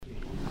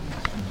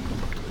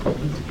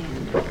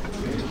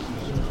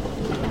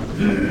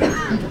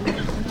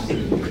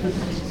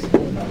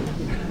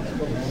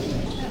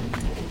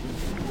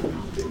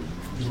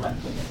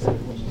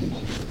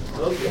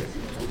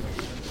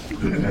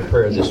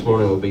prayer this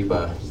morning will be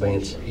by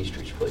Vance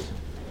Eastridge, please.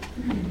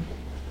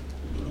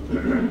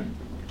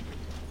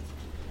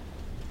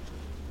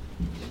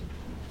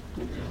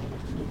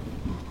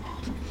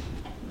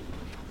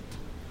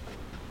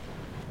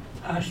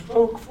 I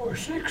spoke for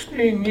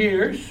 16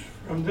 years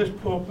from this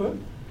pulpit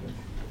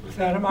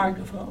without a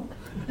microphone.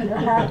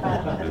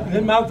 And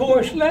then my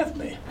voice left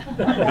me.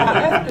 I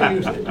have to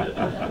use it.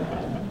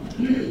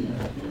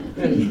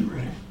 Let us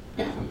pray.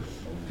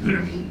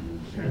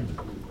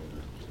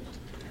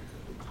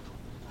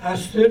 I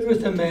stood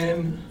with a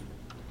man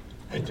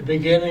at the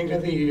beginning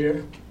of the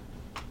year,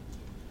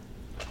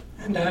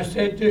 and I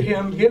said to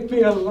him, "Give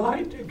me a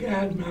light to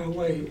guide my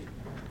way."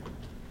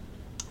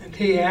 And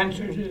he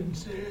answered and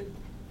said,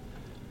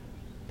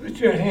 "Put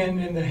your hand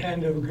in the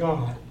hand of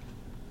God.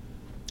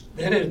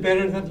 That is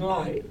better than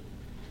light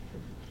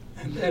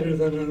and better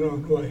than a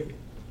known way."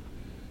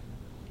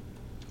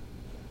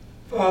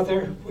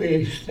 Father,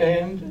 we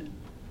stand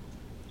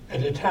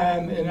at a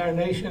time in our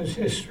nation's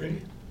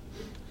history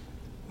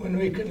when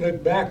we can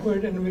look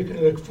backward and we can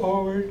look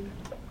forward,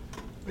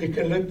 we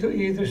can look to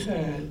either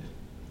side,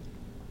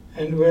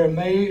 and we're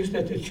amazed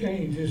at the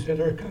changes that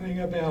are coming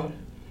about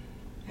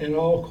in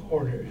all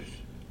quarters.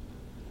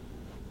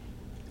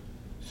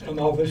 Some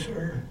of us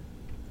are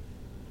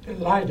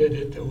delighted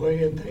at the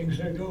way things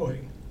are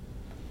going.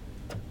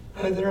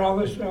 Other of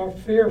us are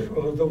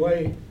fearful of the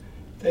way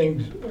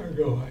things are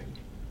going.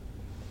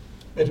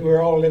 But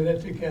we're all in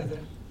it together.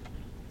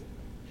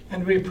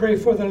 And we pray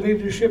for the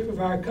leadership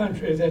of our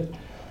country that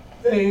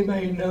they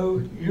may know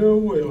your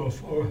will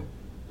for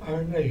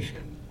our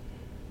nation.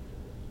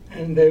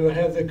 And they will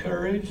have the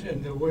courage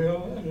and the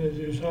will and the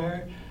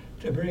desire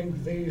to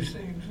bring these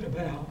things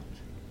about.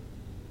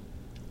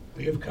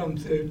 We have come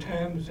through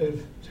times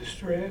of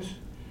distress,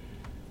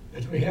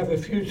 but we have a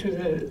future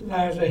that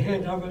lies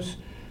ahead of us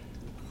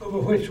over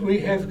which we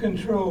have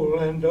control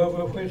and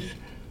over which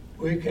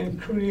we can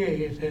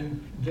create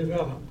and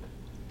develop.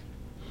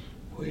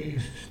 We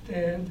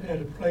stand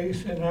at a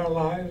place in our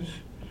lives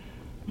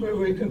where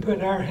we can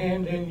put our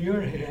hand in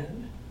your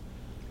hand,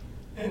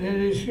 and it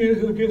is you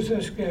who gives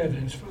us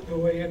guidance for the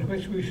way in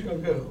which we shall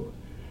go,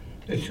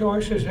 the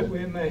choices that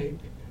we make,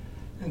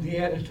 and the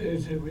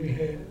attitudes that we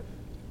have.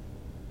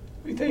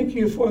 We thank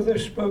you for the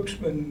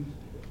spokesman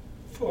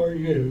for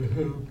you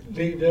who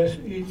lead us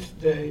each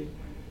day,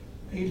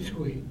 each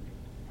week.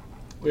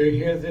 We're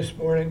here this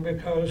morning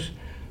because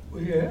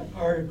we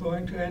are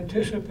going to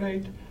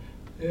anticipate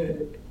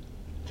the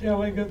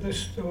telling of the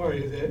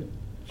story that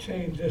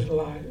changes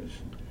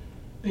lives.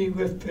 Be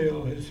with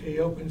Phil as he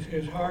opens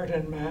his heart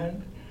and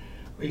mind.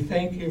 We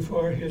thank you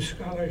for his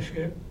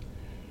scholarship,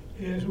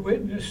 his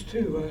witness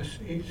to us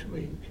each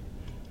week.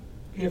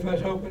 Give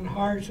us open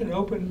hearts and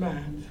open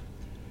minds.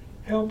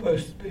 Help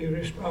us to be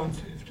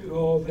responsive to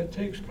all that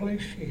takes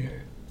place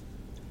here.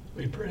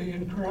 We pray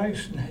in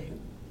Christ's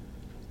name.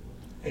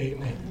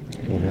 Amen.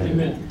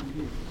 Amen.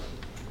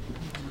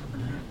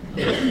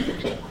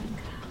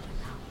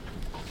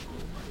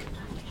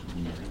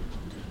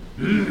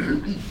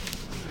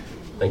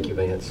 Thank you,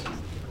 Vance.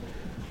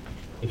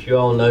 If you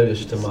all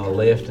notice, to my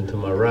left and to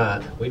my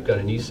right, we've got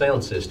a new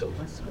sound system.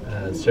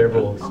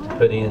 Several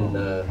put in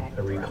a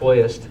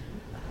request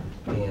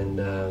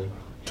and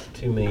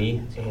to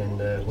me,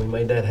 and we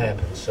made that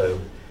happen. So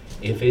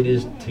if it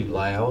is too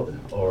loud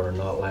or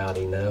not loud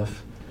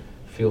enough,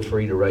 feel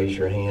free to raise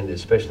your hand,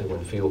 especially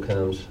when Phil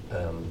comes.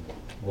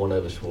 One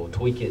of us will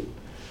tweak it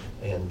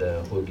and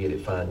we'll get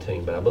it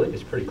fine-tuned. But I believe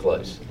it's pretty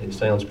close. It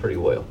sounds pretty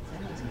well.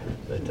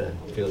 But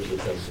Phil's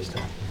with us this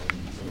time.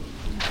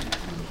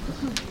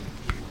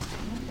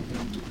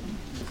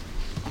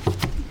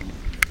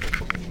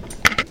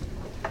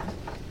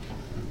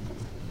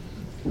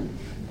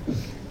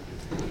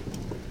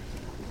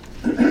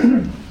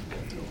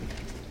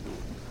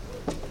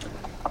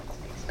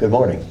 Good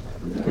morning.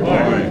 Good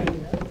morning.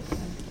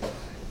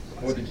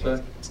 What did you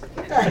say?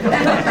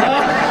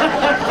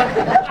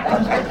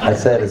 I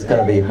said it's going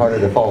to be harder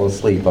to fall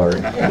asleep,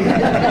 Art.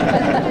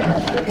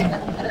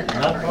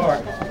 Not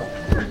far.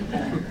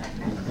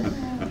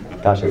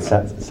 Gosh, it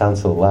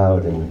sounds so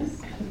loud and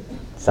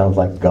sounds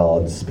like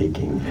God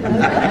speaking.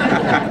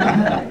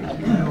 I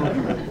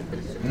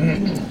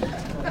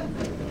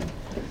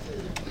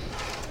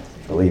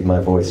believe my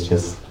voice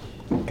just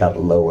got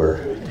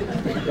lower.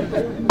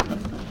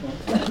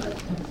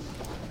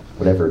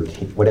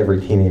 Whatever a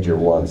teenager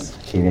wants,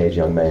 teenage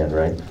young man,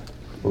 right?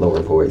 Lower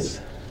voice.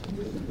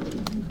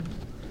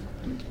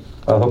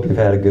 I hope you've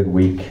had a good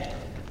week.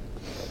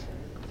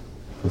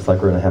 Looks like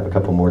we're going to have a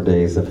couple more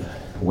days of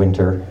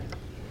winter.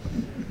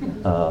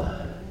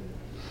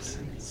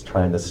 It's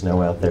trying to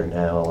snow out there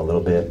now a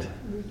little bit.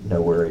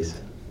 No worries.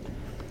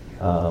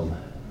 The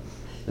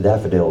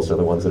daffodils are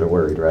the ones that are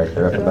worried, right?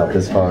 They're up about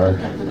this far.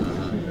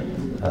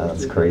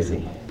 That's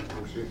crazy.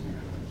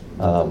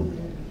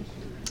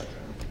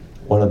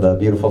 One of the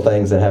beautiful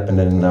things that happened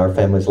in our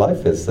family's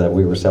life is that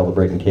we were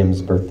celebrating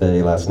Kim's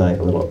birthday last night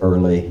a little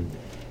early,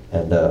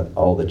 and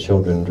all the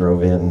children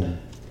drove in,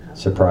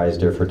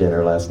 surprised her for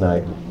dinner last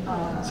night.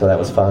 So that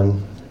was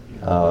fun.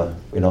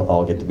 We don't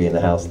all get to be in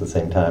the house at the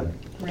same time.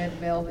 Red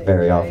velvet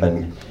very cake.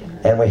 often.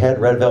 And we had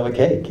red velvet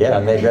cake. Yeah,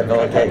 I made red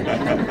velvet cake.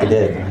 We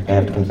did. I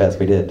have to confess,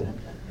 we did.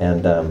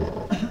 And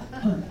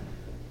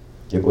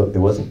it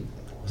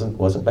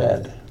wasn't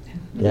bad.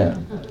 Yeah.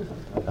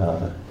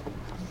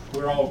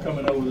 We're all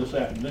coming over this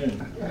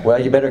afternoon.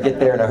 Well, you better get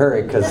there in a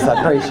hurry, because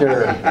I'm pretty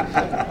sure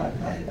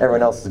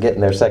everyone else is getting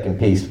their second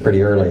piece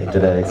pretty early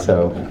today.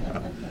 So,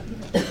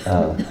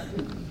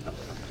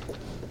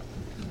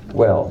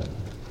 well,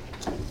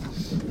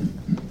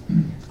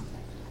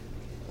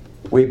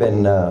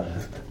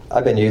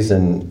 I've been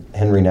using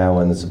Henry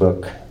Nouwen's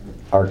book,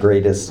 Our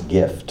Greatest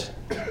Gift,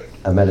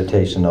 a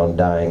meditation on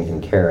dying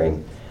and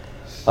caring,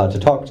 to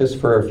talk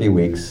just for a few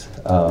weeks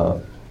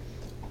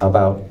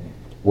about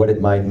what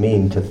it might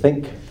mean to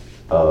think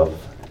of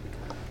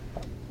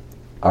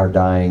our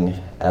dying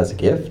as a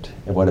gift,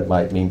 and what it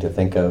might mean to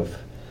think of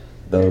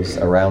those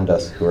around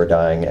us who are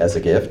dying as a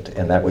gift,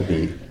 and that would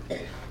be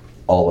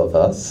all of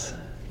us,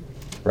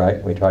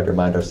 right? We tried to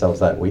remind ourselves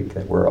that week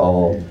that we're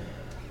all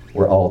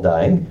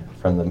dying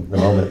from the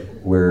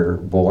moment we're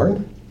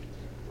born.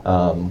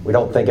 We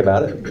don't think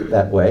about it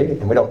that way,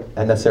 and we don't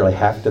necessarily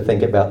have to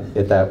think about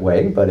it that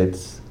way, but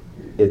it's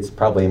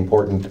probably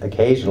important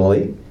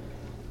occasionally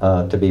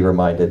to be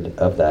reminded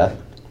of that.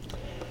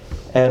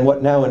 And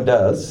what Nouwen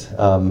does,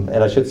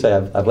 and I should say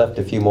I've left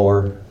a few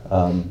more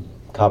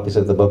copies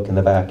of the book in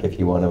the back if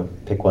you want to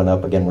pick one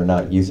up. Again, we're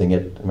not using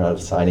it, we're not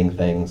assigning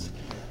things.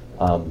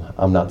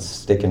 I'm not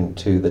sticking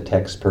to the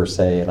text per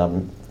se, and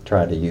I'm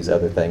trying to use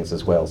other things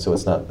as well. So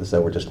it's not as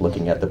though we're just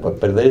looking at the book,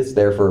 but it is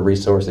there for a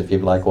resource. If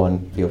you'd like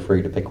one, feel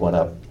free to pick one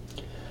up.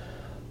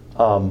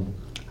 And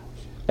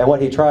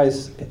what he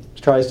tries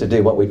to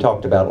do, what we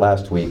talked about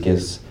last week,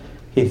 is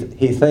he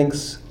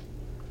thinks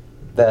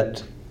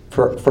that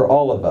for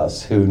all of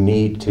us who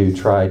need to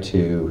try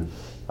to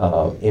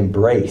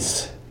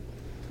embrace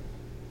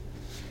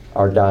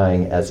our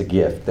dying as a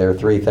gift, there are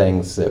three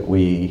things that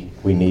we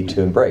need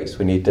to embrace.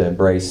 We need to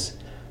embrace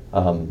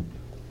the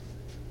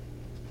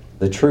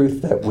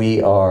truth that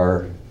we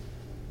are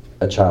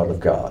a child of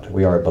God.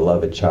 We are a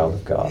beloved child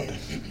of God.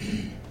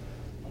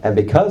 And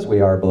because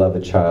we are a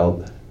beloved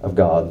child of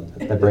God,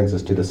 that brings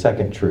us to the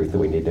second truth that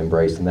we need to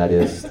embrace, and that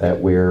is that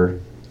we're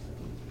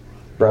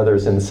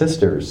brothers and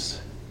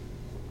sisters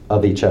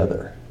of each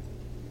other.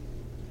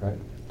 Right?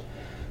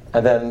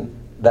 And then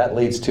that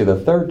leads to the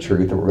third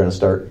truth that we're going to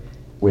start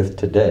with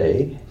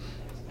today,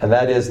 and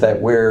that is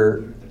that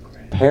we're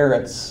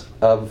parents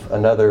of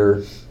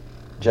another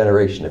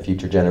generation, a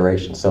future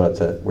generation. So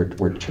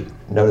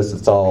notice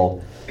it's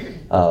all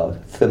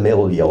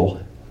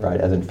familial,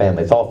 right? As in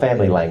family. It's all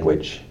family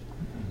language,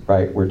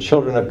 right? We're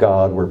children of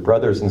God. We're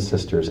brothers and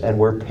sisters, and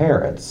we're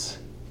parents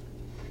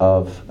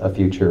of a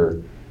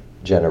future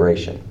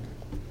generation.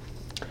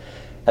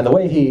 And the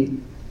way he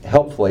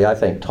helpfully, I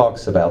think,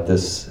 talks about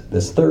this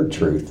third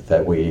truth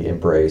that we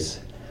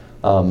embrace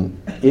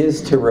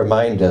is to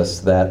remind us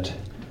that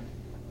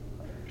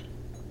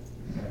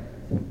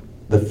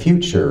the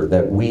future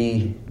that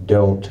we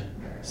don't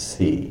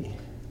see,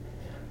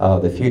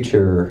 the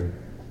future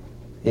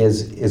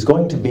is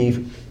going to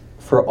be,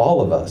 for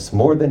all of us,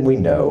 more than we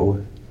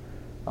know,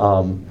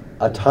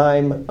 a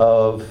time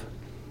of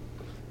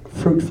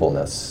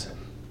fruitfulness.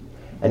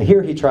 And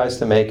here he tries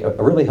to make a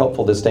really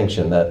helpful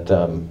distinction that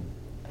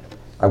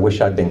I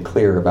wish I'd been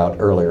clear about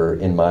earlier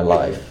in my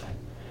life.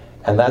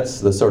 And that's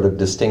the sort of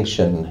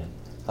distinction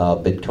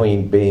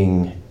between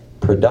being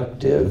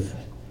productive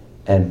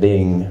and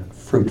being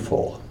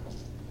fruitful.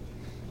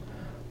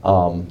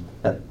 Now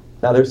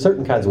there's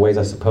certain kinds of ways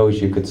I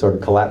suppose you could sort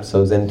of collapse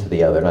those into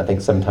the other, and I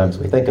think sometimes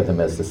we think of them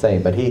as the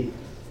same, but he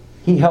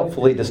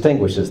helpfully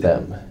distinguishes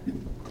them.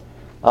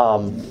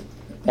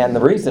 And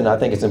the reason I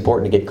think it's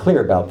important to get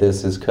clear about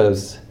this is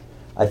because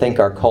I think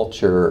our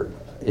culture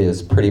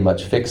is pretty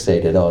much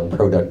fixated on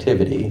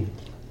productivity,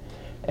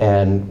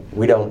 and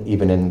we don't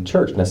even in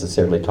church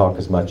necessarily talk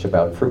as much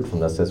about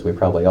fruitfulness as we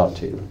probably ought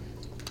to.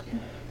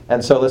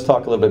 And so let's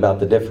talk a little bit about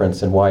the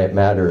difference and why it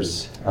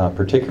matters,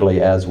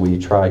 particularly as we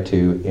try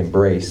to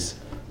embrace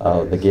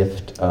the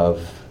gift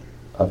of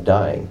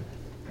dying.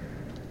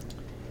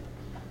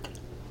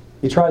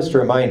 He tries to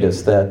remind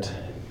us that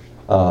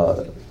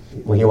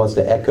when he wants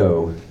to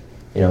echo,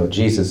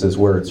 Jesus'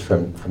 words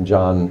from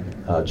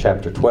John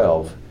chapter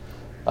 12,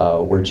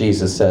 where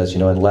Jesus says,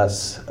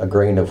 unless a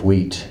grain of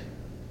wheat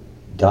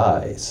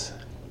dies,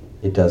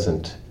 it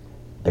doesn't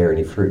bear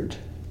any fruit.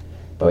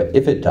 But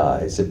if it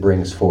dies, it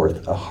brings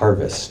forth a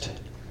harvest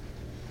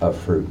of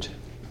fruit.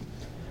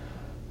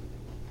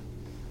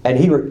 And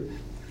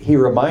he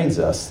reminds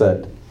us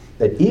that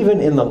even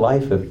in the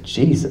life of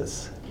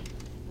Jesus,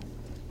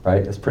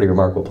 right? That's a pretty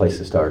remarkable place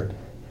to start.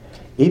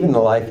 Even in the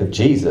life of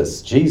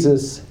Jesus'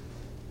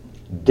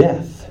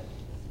 death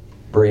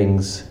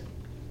brings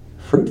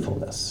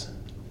fruitfulness.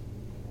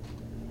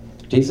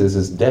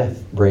 Jesus'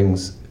 death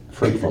brings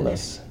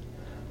fruitfulness.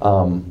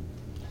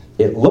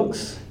 It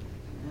looks,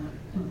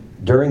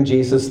 during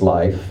Jesus'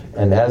 life,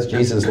 and as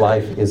Jesus'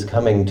 life is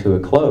coming to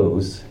a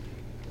close,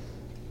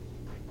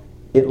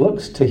 it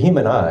looks to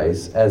human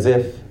eyes as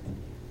if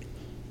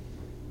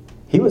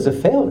he was a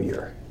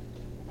failure.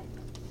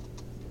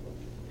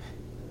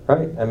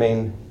 Right? I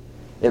mean,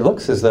 it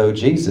looks as though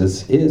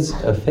Jesus is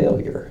a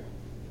failure.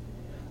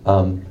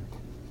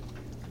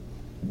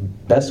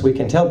 Best we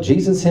can tell,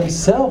 Jesus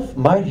himself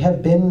might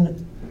have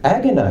been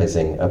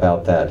agonizing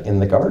about that in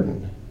the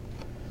garden.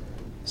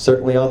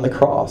 Certainly on the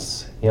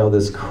cross,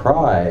 this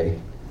cry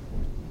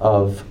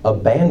of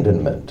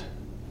abandonment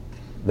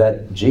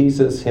that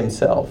Jesus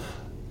himself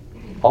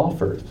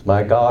offers.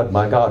 My God,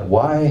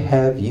 why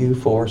have you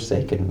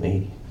forsaken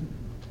me?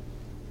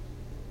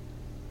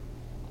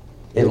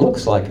 It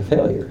looks like a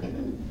failure.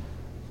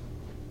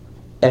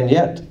 And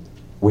yet,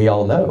 we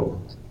all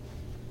know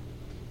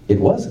it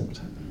wasn't.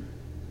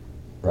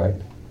 Right?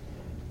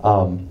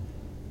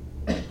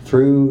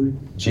 Through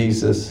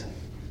Jesus'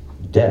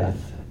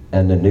 death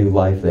and the new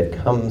life that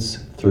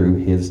comes through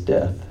his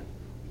death,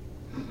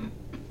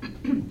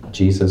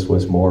 Jesus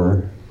was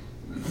more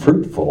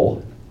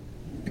fruitful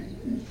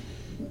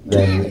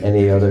than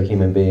any other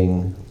human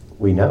being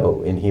we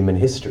know in human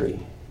history.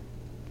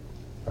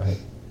 Right?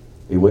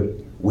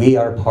 We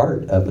are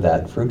part of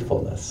that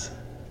fruitfulness.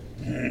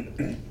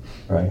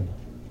 Right?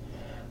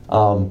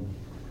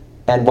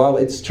 And while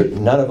it's true,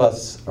 none of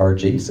us are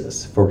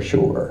Jesus, for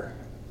sure.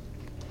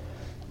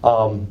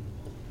 But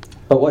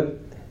what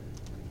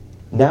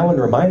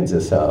Nouwen reminds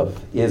us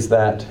of is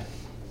that,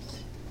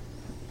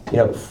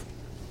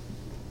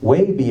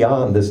 way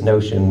beyond this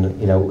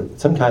notion,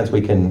 sometimes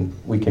we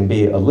can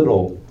be a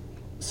little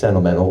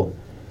sentimental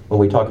when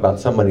we talk about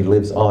somebody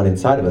lives on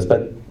inside of us,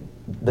 but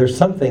there's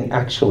something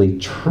actually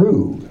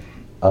true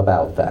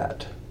about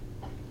that.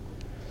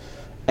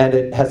 And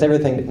it has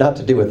everything not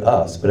to do with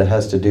us, but it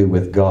has to do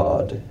with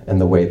God and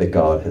the way that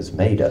God has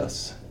made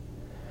us.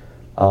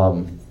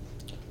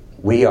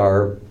 We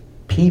are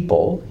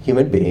people,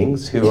 human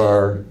beings, who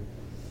are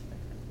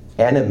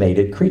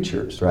animated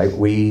creatures, right?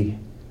 We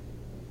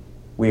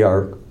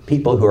are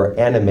people who are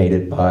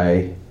animated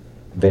by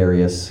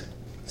various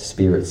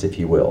spirits, if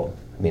you will.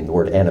 I mean, the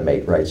word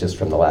animate, right, is just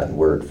from the Latin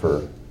word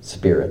for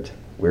spirit.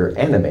 We're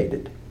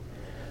animated.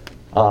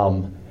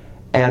 And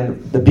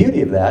the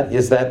beauty of that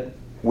is that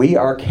we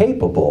are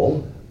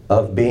capable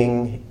of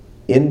being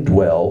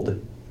indwelled,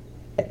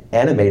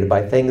 animated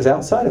by things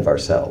outside of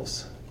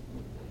ourselves.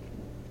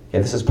 Okay,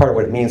 this is part of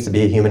what it means to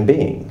be a human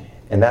being,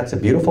 and that's a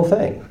beautiful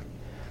thing.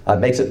 It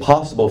makes it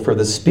possible for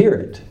the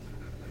Spirit,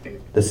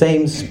 the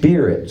same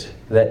Spirit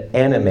that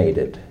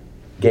animated,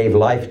 gave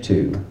life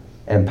to,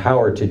 and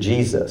power to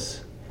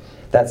Jesus,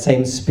 that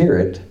same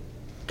Spirit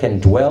can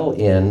dwell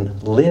in,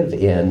 live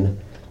in,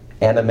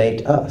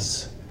 animate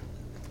us.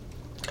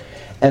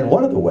 And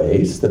one of the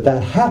ways that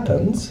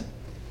happens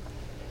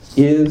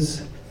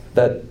is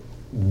that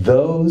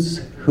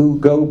those who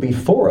go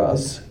before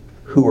us,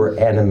 who are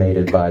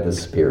animated by the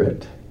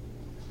Spirit,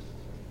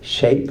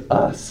 shape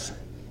us.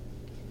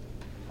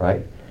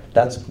 Right?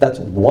 That's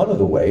one of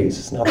the ways.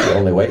 It's not the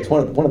only way. It's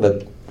one of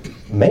the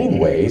main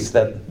ways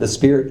that the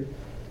Spirit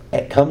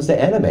comes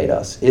to animate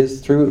us,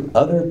 is through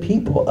other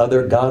people,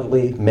 other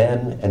godly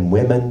men and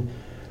women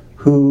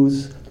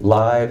whose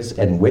lives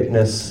and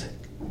witness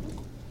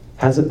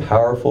has a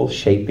powerful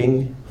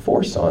shaping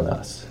force on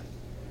us.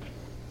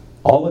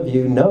 All of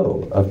you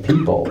know of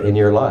people in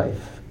your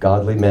life,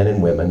 godly men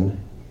and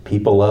women,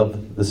 people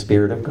of the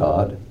Spirit of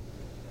God,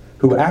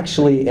 who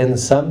actually, in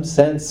some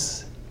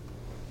sense,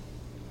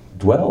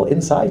 dwell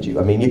inside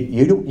you. I mean,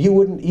 you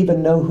wouldn't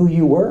even know who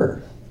you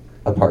were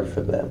apart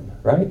from them,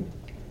 right?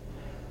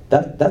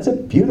 That's a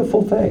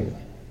beautiful thing.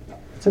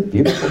 It's a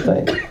beautiful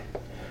thing.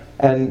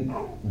 And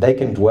they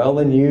can dwell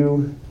in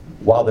you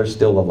while they're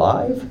still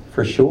alive,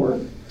 for sure.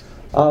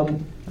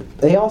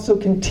 They also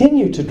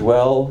continue to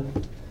dwell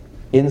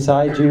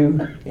inside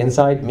you,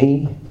 inside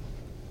me,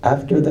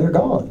 after they're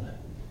gone,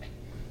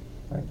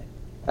 right?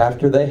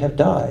 After they have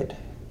died.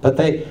 But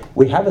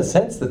we have a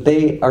sense that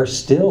they are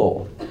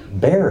still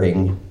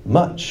bearing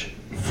much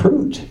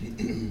fruit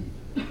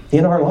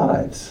in our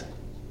lives.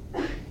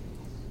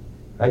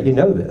 Right? You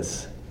know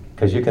this,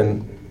 because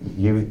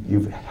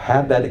you've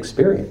had that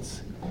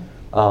experience.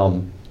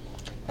 And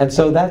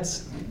so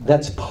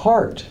that's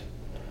part.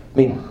 I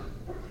mean,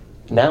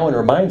 Nouwen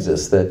reminds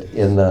us that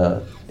in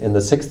the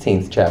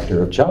 16th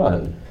chapter of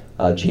John,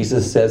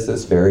 Jesus says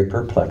this very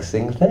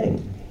perplexing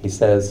thing. He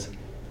says,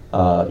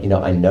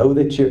 I know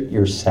that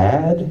you're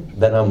sad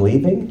that I'm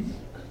leaving,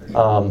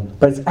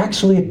 but it's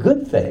actually a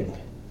good thing.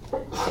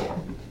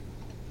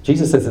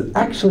 Jesus says it's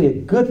actually a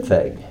good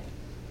thing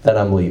that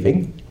I'm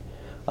leaving,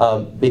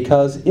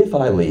 because if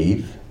I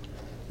leave,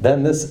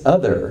 then this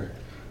other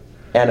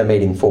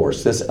animating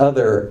force, this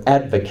other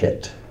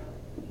advocate,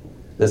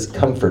 this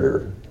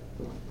comforter,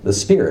 the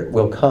Spirit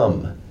will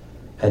come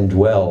and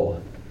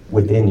dwell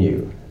within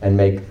you and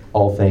make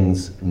all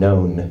things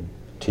known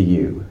to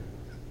you.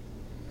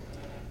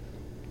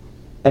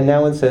 And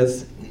Nouwen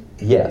says,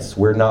 yes,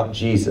 we're not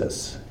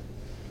Jesus,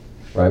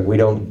 right? We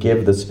don't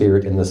give the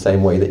Spirit in the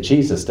same way that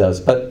Jesus does.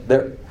 But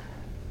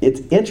it's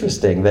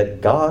interesting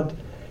that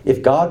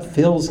if God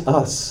fills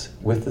us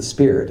with the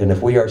Spirit, and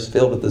if we are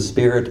filled with the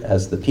Spirit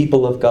as the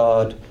people of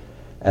God,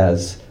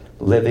 as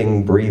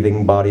living,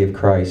 breathing body of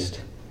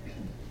Christ,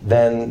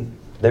 then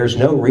there's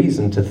no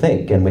reason to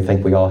think, and we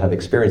think we all have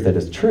experience that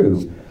is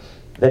true,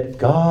 that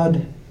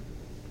God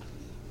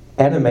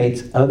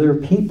animates other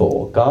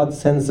people. God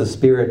sends the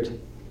Spirit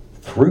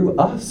through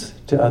us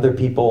to other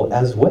people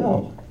as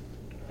well.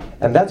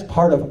 And that's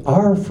part of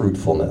our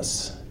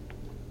fruitfulness.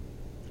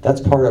 That's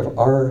part of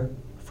our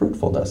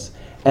fruitfulness.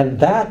 And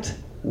that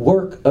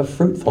work of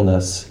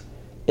fruitfulness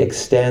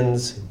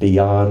extends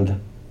beyond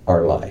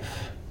our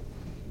life.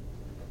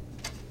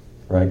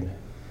 Right?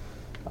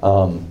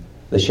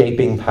 The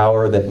shaping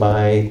power that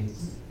my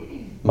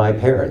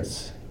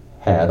parents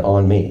had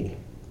on me.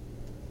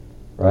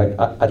 Right?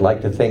 I'd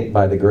like to think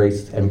by the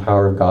grace and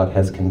power of God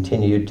has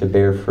continued to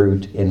bear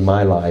fruit in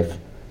my life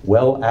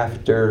well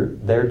after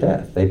their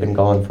death. They've been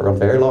gone for a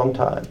very long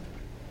time.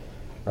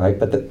 Right?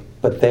 But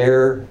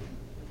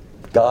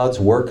God's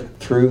work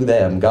through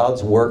them,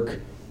 God's work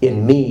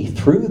in me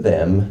through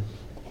them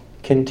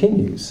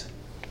continues.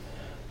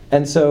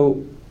 And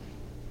so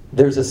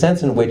there's a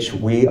sense in which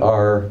we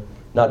are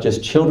not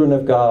just children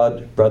of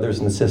God, brothers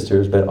and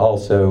sisters, but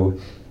also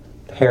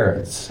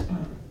parents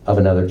of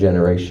another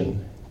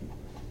generation.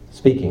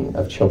 Speaking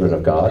of children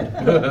of God,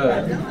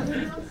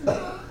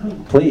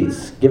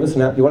 please give us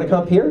you want to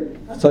come up here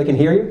so I can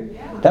hear you?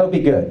 That would be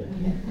good.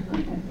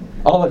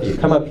 All of you,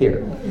 come up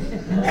here.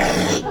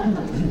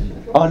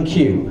 On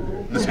cue.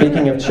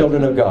 Speaking of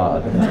children of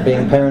God,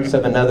 being parents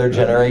of another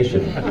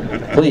generation,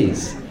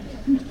 please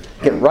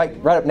get right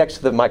up next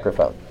to the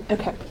microphone.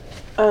 Okay.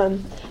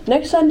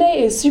 Next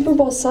Sunday is Super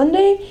Bowl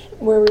Sunday,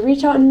 where we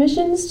reach out in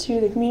missions to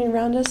the community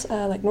around us,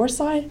 like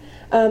Northside.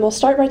 I'll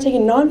start by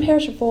taking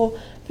non-perishable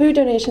food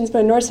donations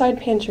by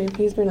Northside Pantry.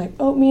 Please bring like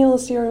oatmeal,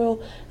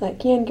 cereal, like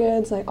canned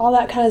goods, like all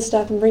that kind of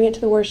stuff, and bring it to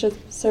the worship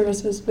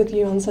services with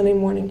you on Sunday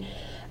morning.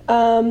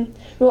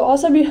 We will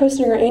also be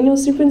hosting our annual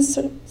Soup and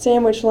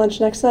Sandwich lunch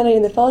next Sunday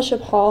in the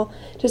Fellowship Hall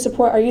to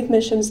support our youth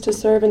missions to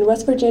serve in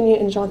West Virginia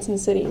and Johnson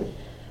City.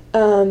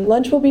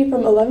 Lunch will be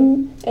from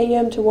 11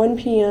 a.m. to 1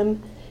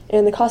 p.m.,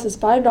 and the cost is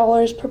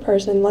 $5 per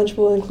person. Lunch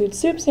will include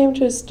soup,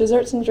 sandwiches,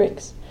 desserts, and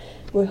drinks.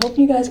 We hope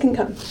you guys can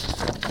come.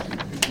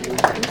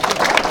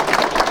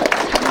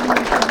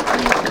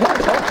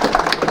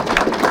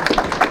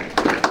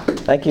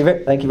 Thank you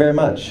very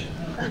much.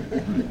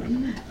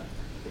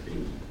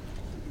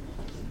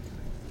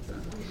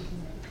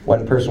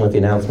 One person with the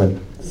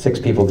announcement, 6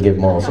 people to give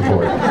moral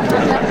support.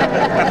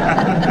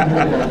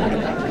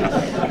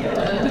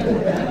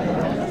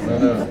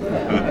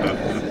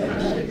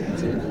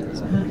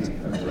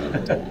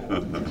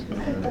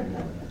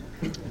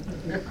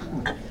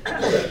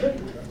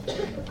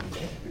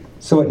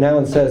 So it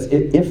now says,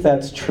 if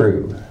that's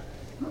true,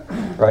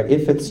 right,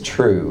 if it's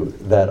true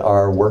that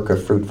our work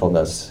of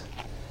fruitfulness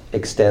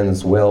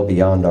extends well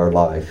beyond our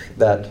life,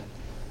 that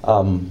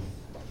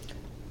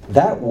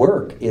that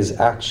work is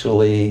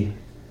actually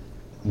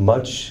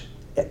much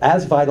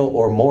as vital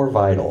or more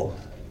vital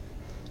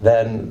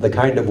than the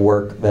kind of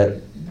work that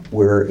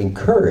we're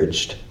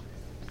encouraged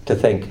to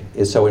think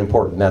is so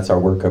important. That's our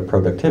work of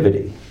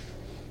productivity.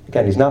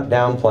 Again, he's not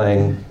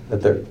downplaying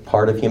that the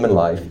part of human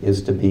life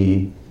is to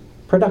be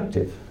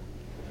productive.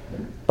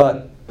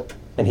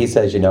 And he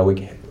says,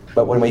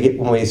 but when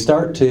we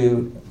start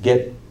to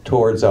get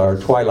towards our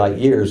twilight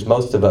years,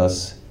 most of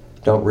us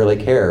don't really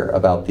care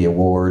about the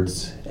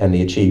awards and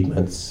the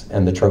achievements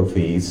and the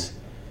trophies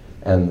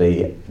and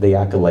the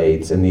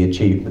accolades and the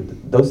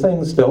achievement. Those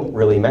things don't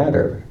really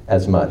matter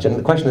as much. And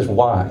the question is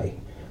why?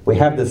 We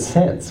have this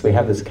sense, we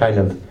have this kind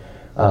of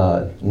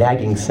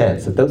nagging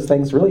sense that those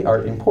things really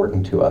aren't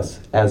important to us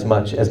as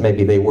much as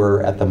maybe they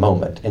were at the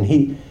moment. And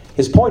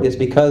his point is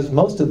because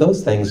most of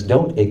those things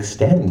don't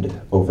extend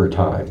over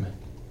time,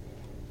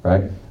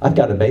 right? I've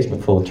got a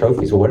basement full of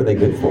trophies. Well, what are they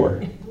good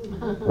for,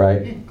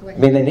 right? I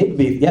mean, they need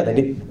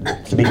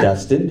to be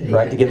dusted,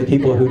 right, to give the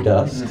people who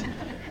dust,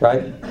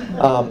 right?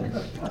 I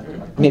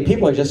mean,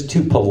 people are just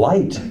too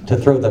polite to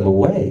throw them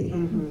away,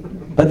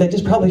 but they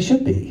just probably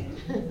should be,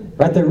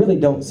 right? They really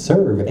don't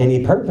serve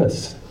any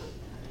purpose,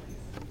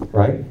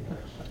 right?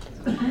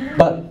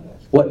 But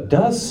what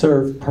does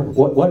serve,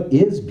 what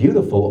is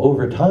beautiful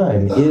over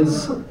time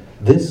is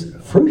this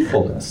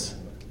fruitfulness.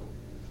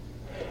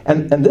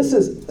 And this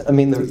is, I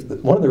mean,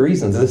 one of the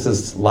reasons this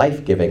is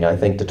life-giving, I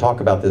think, to talk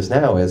about this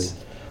now is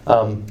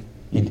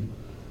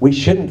we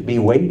shouldn't be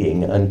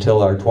waiting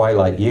until our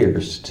twilight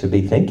years to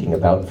be thinking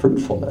about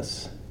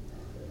fruitfulness.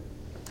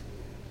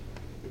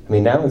 I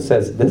mean, now it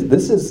says,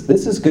 this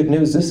is good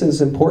news. This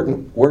is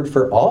important word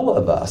for all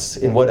of us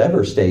in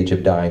whatever stage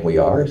of dying we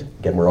are.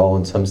 Again, we're all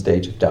in some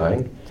stage of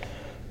dying.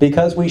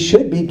 Because we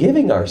should be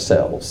giving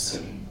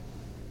ourselves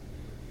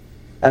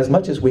as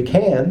much as we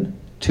can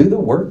to the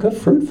work of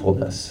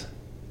fruitfulness.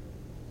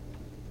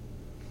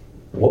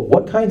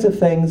 What kinds of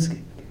things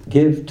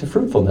give to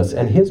fruitfulness?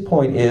 And his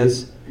point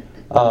is,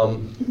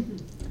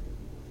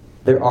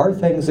 there are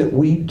things that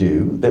we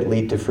do that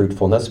lead to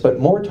fruitfulness, but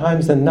more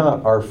times than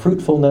not, our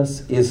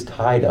fruitfulness is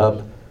tied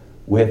up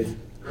with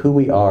who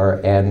we are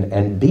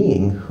and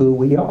being who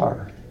we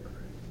are.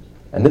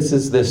 And this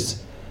is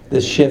this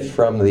this shift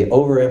from the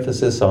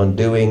overemphasis on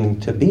doing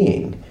to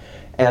being.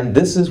 And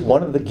this is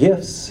one of the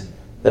gifts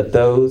that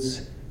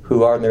those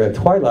who are in their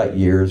twilight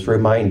years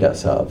remind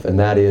us of, and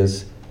that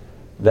is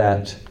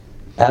that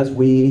as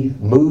we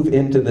move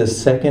into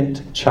this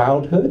second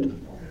childhood,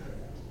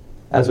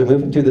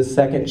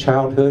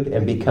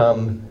 and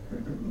become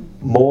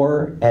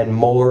more and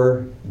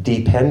more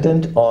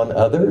dependent on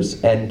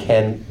others and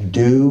can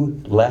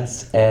do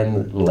less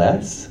and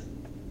less,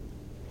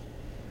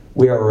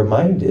 we are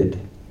reminded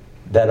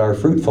that our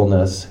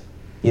fruitfulness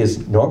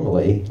is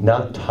normally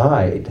not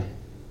tied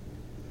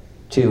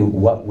to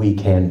what we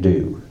can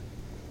do.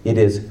 It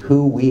is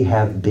who we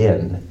have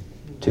been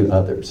to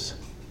others.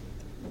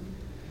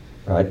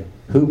 Right?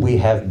 Who we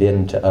have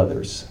been to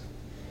others.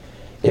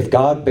 If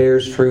God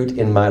bears fruit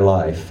in my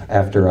life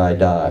after I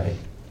die,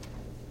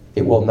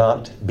 it will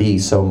not be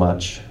so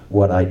much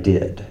what I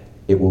did.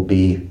 It will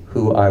be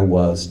who I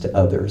was to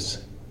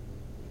others.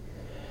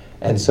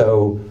 And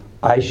so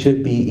I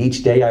should be,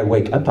 each day I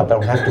wake up, I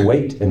don't have to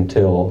wait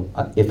until,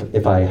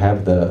 if I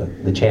have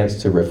the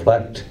chance to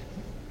reflect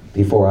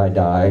before I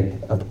die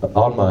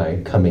on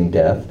my coming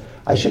death,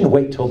 I shouldn't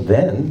wait till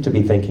then to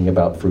be thinking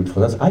about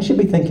fruitfulness. I should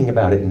be thinking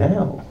about it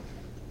now.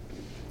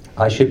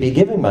 I should be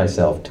giving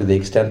myself, to the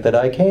extent that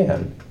I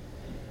can,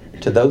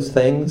 to those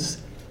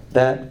things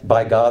that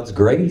by God's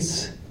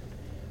grace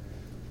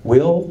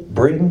will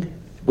bring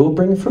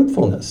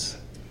fruitfulness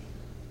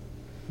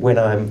when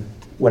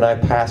I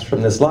pass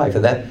from this life.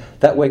 And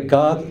that way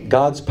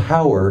God's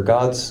power,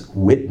 God's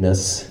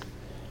witness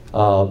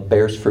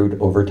bears fruit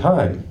over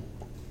time.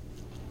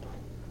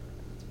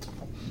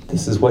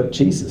 This is what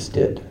Jesus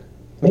did.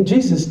 I mean,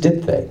 Jesus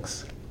did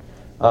things,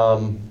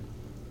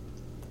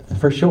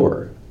 for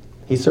sure.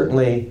 He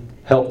certainly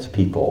helped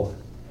people.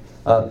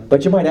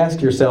 But you might ask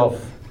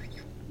yourself,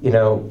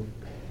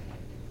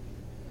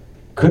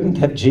 couldn't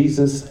have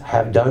Jesus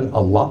have done a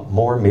lot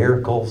more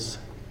miracles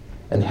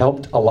and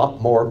helped a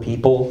lot more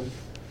people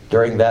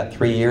during that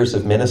 3 years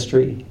of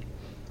ministry?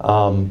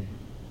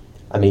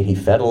 He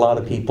fed a lot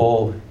of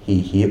people.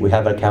 We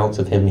have accounts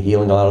of him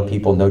healing a lot of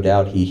people. No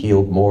doubt he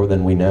healed more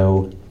than we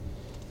know.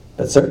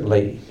 But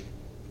certainly,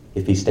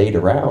 if he stayed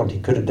around, he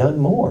could have done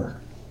more.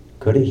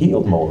 Could have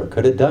healed more.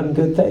 Could have done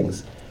good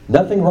things.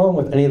 Nothing wrong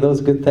with any of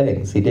those good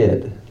things he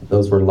did.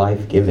 Those were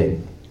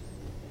life-giving.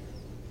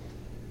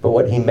 But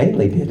what he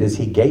mainly did is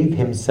he gave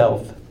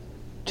himself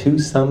to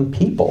some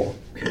people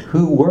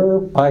who were,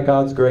 by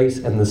God's grace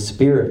and the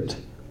Spirit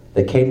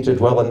that came to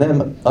dwell in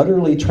them,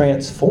 utterly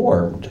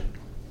transformed.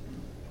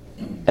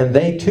 And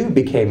they too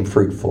became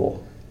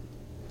fruitful.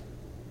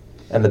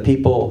 And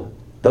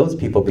those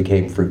people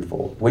became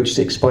fruitful, which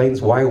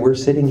explains why we're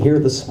sitting here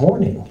this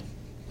morning.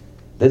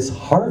 This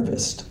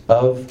harvest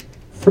of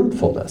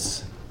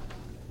fruitfulness.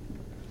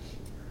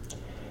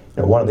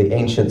 One of the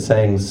ancient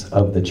sayings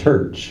of the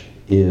church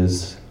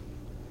is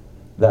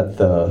that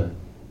the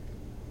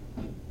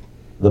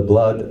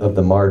blood of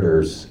the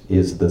martyrs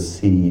is the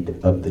seed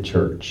of the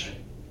church.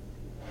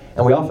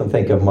 And we often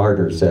think of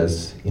martyrs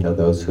as,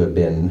 those who have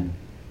been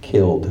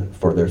killed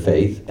for their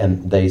faith,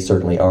 and they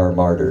certainly are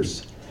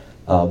martyrs.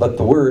 But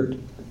the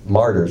word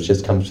martyrs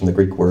just comes from the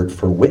Greek word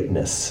for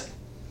witness,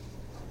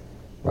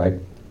 right?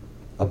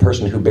 A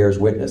person who bears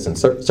witness. And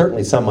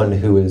certainly someone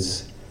who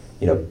is,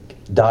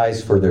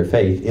 dies for their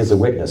faith is a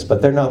witness,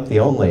 but they're not the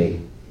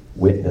only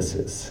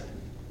witnesses.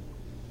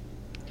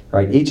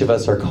 Right? Each of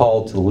us are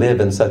called to live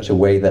in such a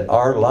way that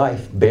our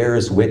life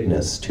bears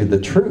witness to the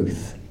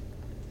truth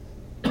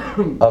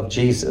of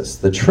Jesus,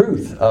 the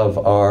truth of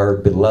our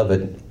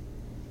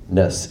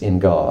belovedness in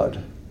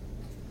God,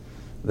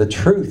 the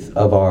truth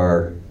of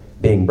our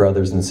being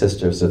brothers and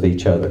sisters of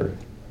each other,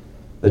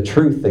 the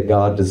truth that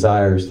God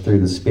desires through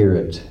the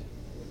Spirit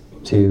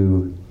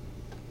to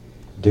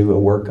do a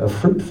work of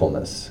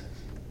fruitfulness.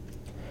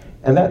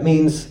 And that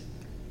means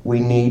we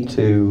need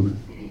to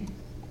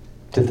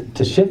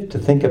shift to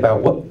think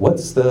about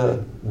what's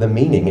the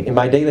meaning in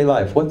my daily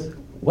life.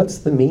 What's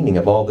the meaning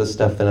of all this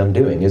stuff that I'm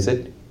doing? Is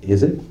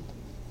it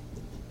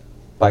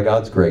by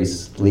God's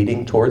grace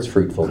leading towards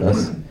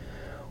fruitfulness,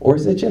 or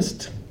is it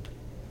just,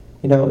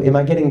 am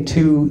I getting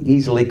too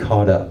easily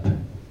caught up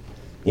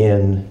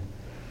in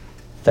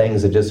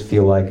things that just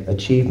feel like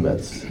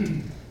achievements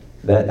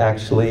that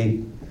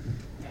actually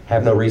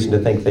have no reason to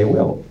think they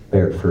will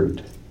bear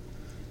fruit?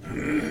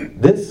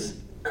 This,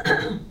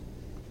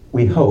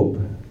 we hope,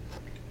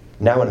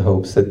 now in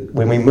hopes that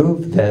when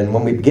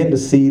we begin to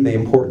see the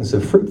importance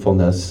of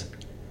fruitfulness,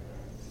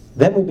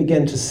 then we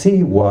begin to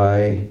see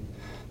why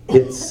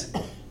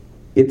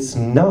it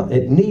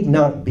need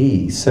not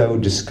be so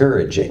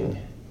discouraging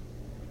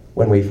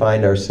when we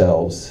find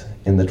ourselves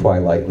in the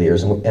twilight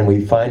years and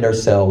we find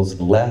ourselves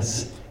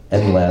less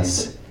and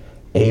less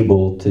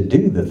able to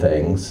do the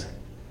things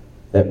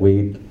that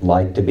we'd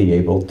like to be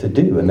able to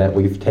do and that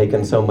we've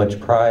taken so much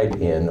pride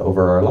in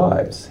over our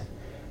lives.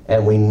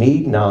 And we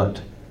need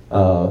not,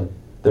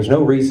 there's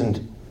no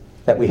reason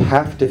that we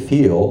have to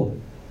feel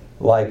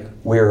like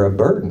we're a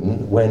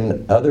burden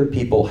when other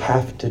people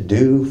have to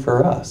do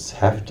for us,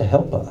 have to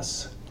help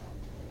us.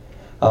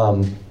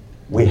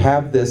 we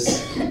have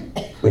this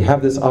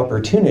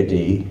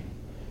opportunity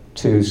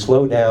to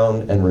slow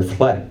down and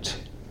reflect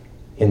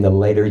in the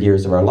later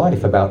years of our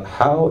life about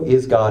how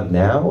is God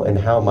now and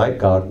how might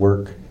God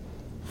work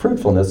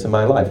fruitfulness in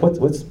my life.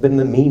 What's been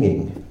the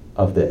meaning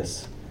of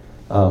this?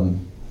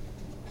 I'm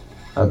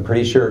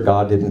pretty sure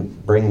God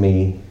didn't bring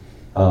me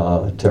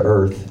to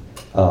earth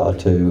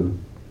to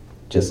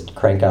just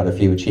crank out a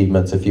few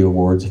achievements, a few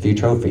awards, a few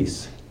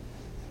trophies.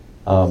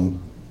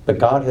 But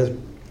God has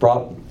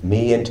brought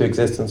me into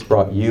existence,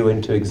 brought you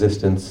into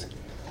existence,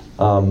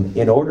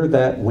 in order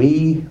that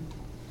we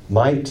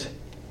might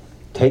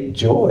take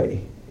joy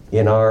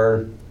in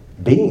our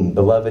being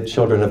beloved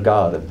children of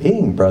God, of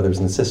being brothers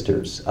and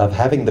sisters, of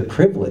having the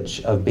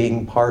privilege of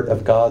being part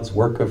of God's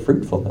work of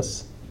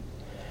fruitfulness.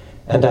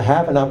 And to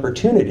have an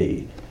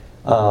opportunity,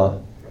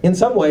 in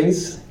some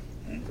ways,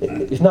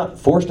 if not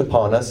forced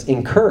upon us,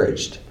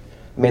 encouraged.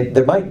 I mean,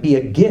 there might be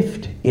a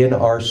gift in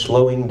our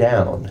slowing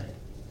down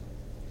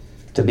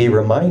to be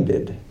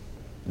reminded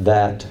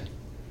that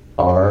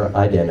our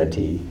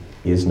identity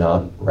is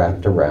not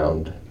wrapped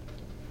around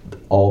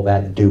all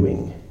that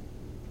doing.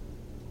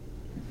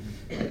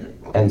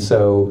 And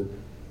so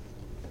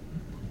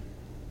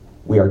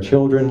we are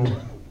children,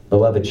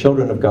 beloved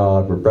children of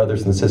God, we're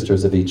brothers and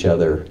sisters of each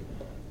other,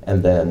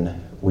 and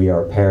then we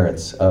are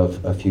parents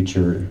of a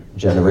future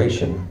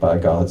generation by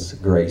God's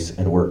grace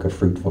and work of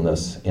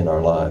fruitfulness in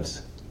our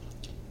lives.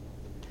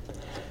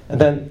 And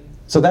then,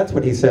 so that's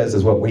what he says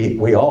is what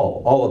we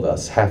all of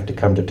us have to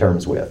come to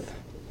terms with.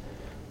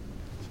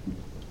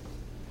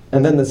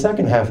 And then the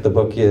second half of the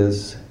book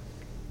is,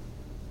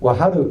 well,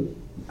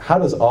 how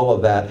does all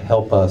of that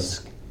help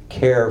us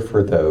care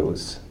for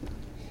those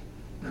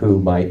who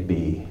might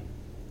be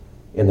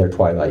in their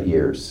twilight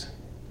years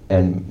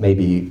and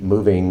maybe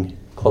moving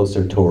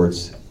closer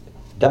towards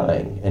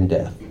dying and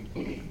death?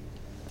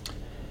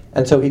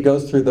 And so he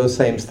goes through those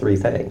same three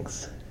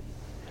things.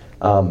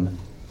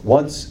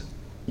 Once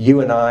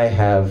you and I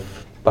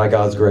have, by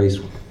God's grace,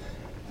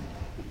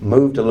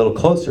 moved a little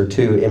closer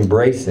to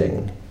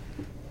embracing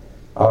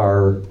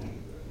our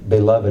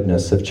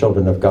belovedness of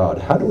children of God,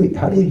 how do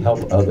we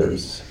help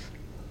others?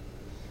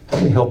 How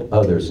do we help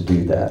others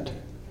do that?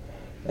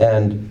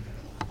 And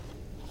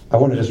I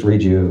want to just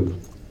read you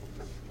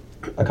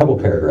a couple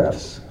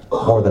paragraphs,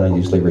 more than I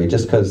usually read,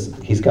 just because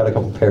he's got a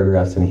couple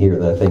paragraphs in here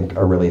that I think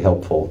are really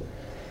helpful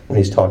when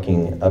he's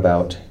talking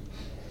about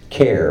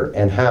care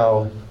and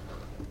how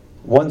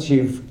once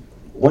you've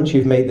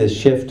made this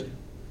shift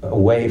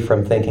away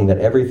from thinking that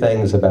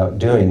everything's about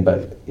doing,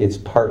 but it's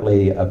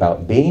partly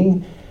about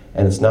being,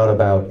 and it's not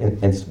about,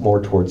 it's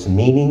more towards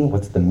meaning.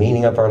 What's the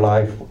meaning of our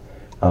life?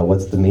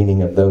 What's the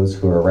meaning of those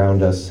who are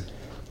around us?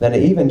 Then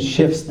it even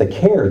shifts the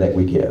care that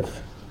we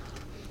give.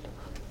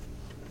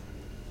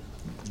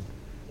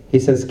 He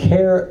says,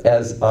 care,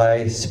 as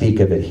I speak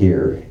of it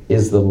here,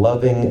 is the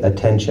loving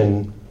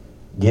attention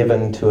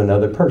given to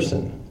another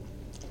person.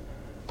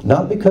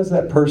 Not because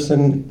that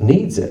person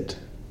needs it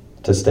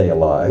to stay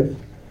alive,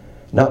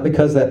 not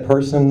because that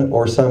person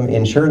or some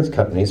insurance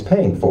company is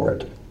paying for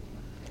it,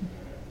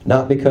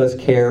 not because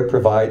care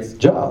provides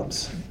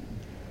jobs,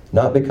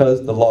 not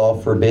because the law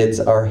forbids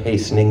our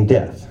hastening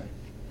death,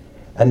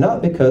 and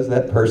not because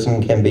that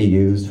person can be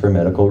used for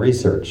medical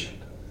research,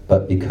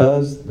 but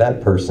because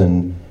that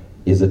person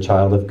is a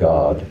child of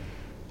God,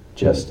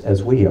 just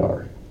as we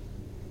are.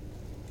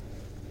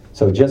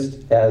 So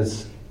just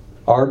as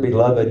our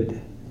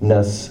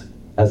belovedness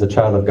as a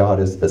child of God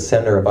is the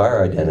center of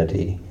our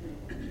identity,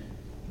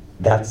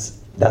 that's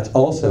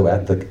also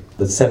at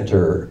the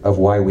center of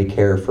why we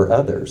care for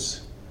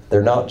others.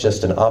 They're not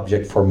just an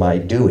object for my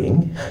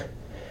doing,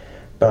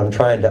 but I'm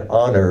trying to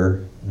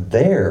honor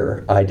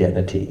their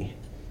identity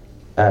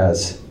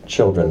as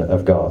children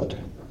of God.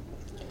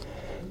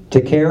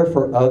 To care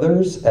for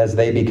others as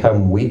they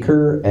become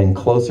weaker and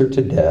closer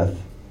to death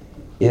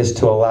is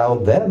to allow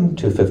them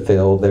to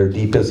fulfill their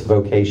deepest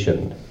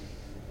vocation,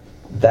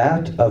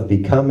 that of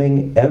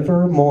becoming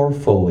ever more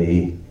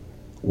fully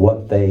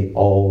what they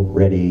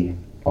already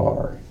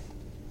are.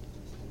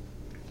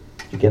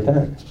 Did you get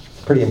that? It's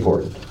pretty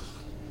important.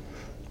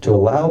 To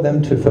allow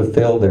them to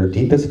fulfill their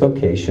deepest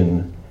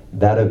vocation,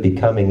 that of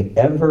becoming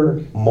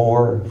ever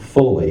more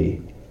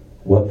fully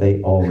what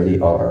they already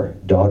are,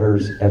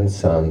 daughters and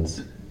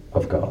sons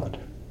of God.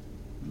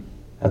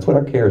 That's what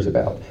our care is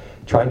about,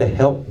 trying to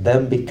help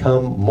them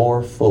become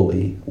more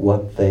fully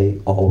what they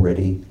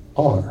already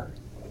are.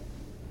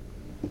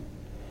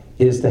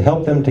 It is to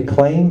help them to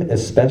claim,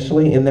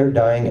 especially in their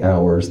dying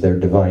hours, their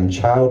divine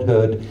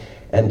childhood,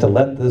 and to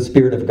let the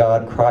Spirit of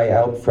God cry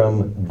out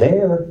from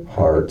their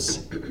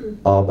hearts,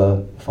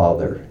 Abba,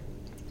 Father.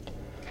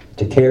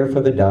 To care for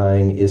the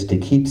dying is to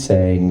keep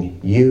saying,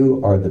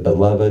 you are the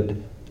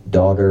beloved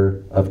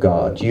daughter of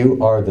God.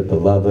 You are the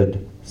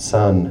beloved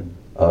Son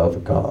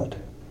of God.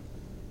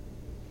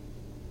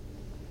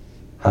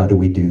 How do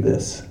we do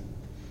this?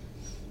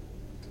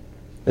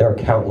 There are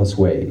countless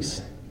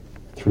ways.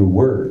 Through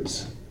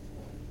words,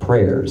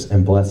 prayers,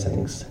 and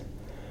blessings.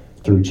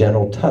 Through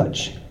gentle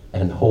touch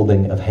and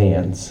holding of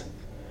hands.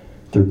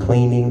 Through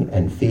cleaning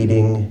and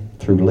feeding.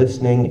 through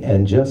listening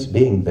and just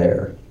being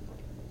there.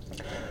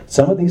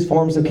 Some of these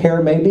forms of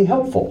care may be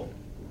helpful,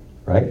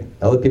 right?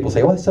 Other people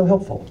say, oh, it's so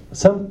helpful.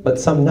 But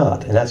some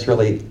not. And that's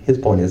really, his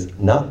point is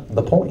not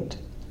the point.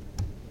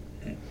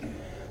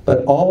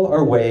 But all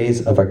are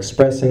ways of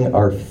expressing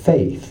our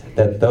faith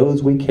that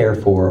those we care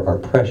for are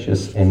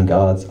precious in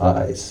God's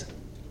eyes.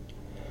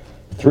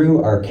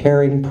 Through our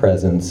caring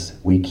presence,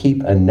 we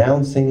keep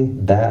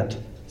announcing that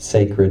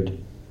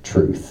sacred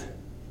truth.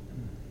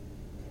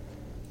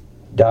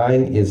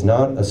 Dying is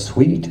not a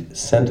sweet,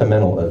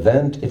 sentimental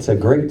event. It's a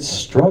great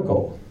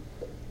struggle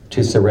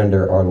to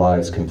surrender our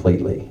lives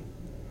completely.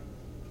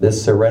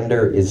 This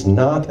surrender is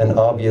not an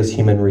obvious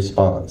human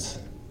response.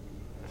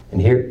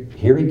 And here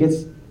he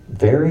gets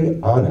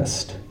very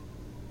honest,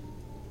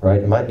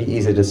 right? It might be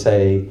easy to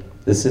say,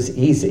 this is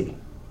easy.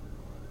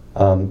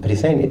 But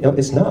he's saying, no,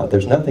 it's not.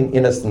 There's nothing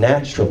in us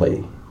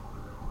naturally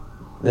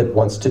that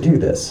wants to do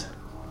this.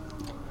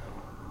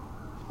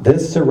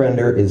 This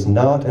surrender is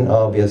not an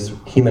obvious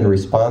human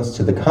response.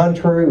 To the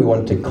contrary, we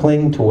want to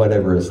cling to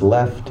whatever is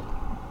left.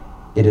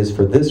 It is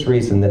for this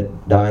reason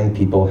that dying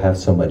people have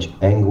so much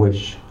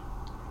anguish,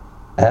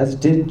 as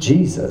did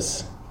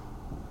Jesus.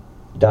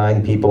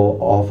 Dying people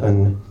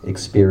often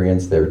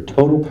experience their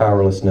total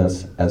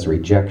powerlessness as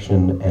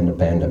rejection and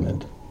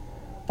abandonment.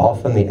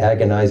 Often the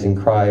agonizing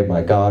cry,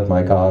 my God,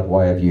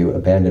 why have you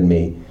abandoned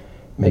me?"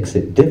 makes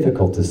it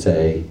difficult to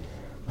say,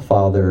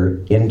 "Father,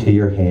 into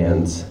your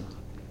hands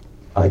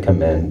I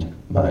commend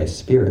my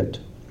spirit."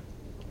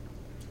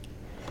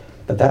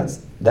 But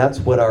that's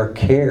what our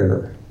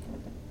care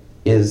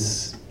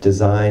is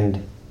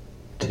designed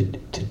to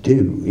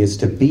do, is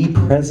to be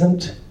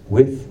present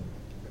with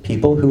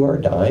people who are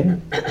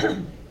dying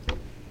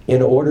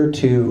in order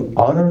to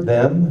honor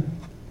them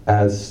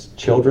as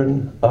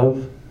children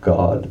of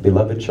God,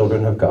 beloved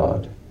children of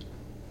God,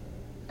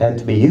 and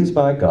to be used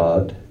by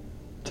God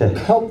to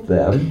help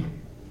them,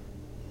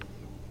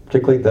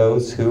 particularly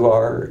those who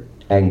are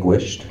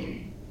anguished,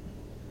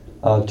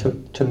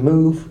 to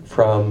move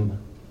from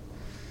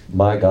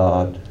my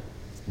God,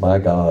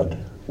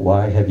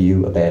 why have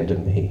you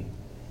abandoned me?"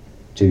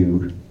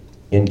 to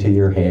 "into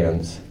your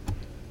hands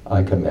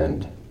I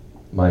commend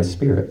my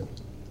spirit."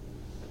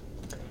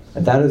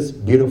 And that is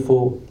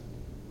beautiful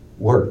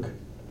work,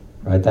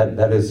 right?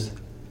 That is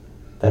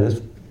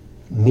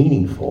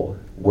meaningful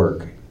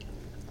work.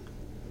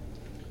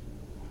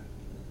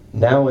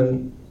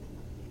 Nowen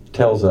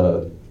tells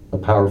a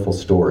powerful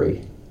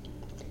story.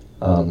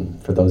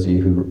 For those of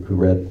you who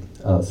read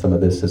some of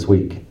this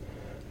week.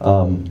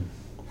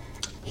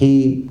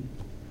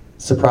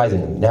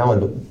 Surprisingly,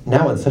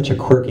 Nowen's such a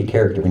quirky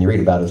character. When you read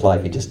about his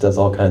life, he just does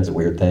all kinds of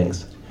weird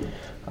things.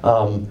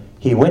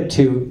 He went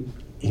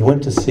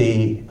to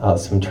see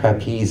some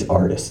trapeze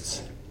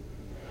artists.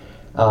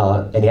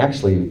 And he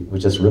actually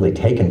was just really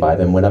taken by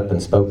them, went up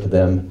and spoke to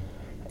them,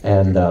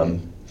 and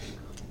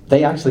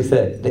they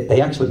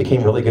actually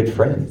became really good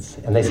friends.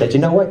 And they said, "You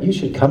know what, you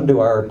should come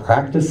to our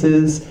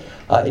practices,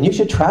 and you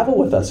should travel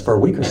with us for a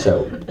week or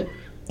so."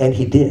 And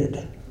he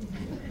did,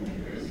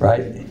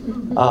 right?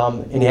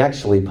 And he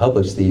actually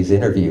published these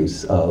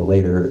interviews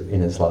later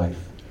in his life.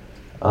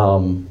 I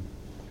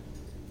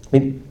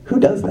mean, who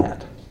does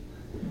that?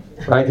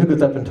 Right? Who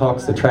goes up and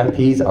talks to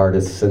trapeze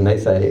artists and they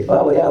say,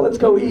 "Well, yeah, let's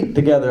go eat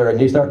together," and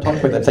you start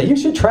talking with them, say, "You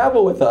should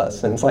travel with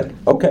us," and it's like,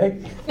 okay,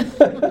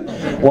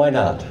 why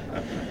not?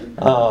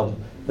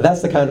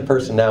 That's the kind of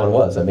person Nowen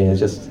was. I mean, it's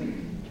just,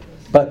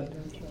 but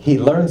he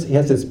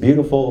has this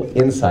beautiful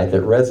insight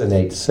that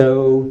resonates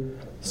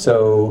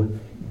so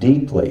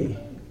deeply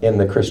in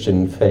the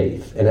Christian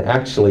faith, and it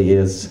actually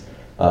is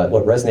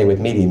what resonated with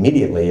me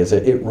immediately is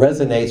it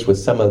resonates with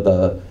some of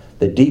the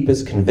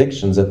deepest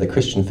convictions of the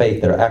Christian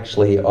faith that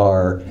actually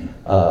are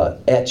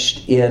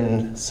etched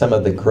in some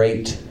of the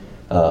great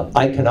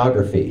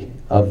iconography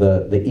of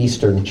the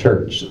Eastern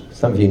Church.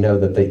 Some of you know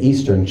that the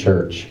Eastern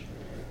Church,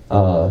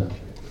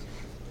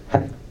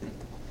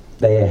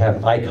 they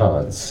have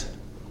icons.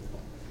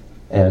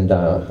 And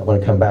I want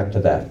to come back to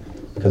that,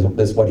 because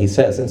this is what he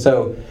says. And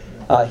so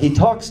he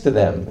talks to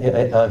them.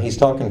 He's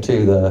talking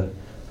to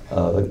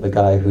the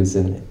guy who's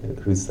the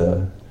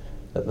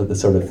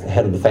sort of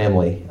head of the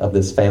family, of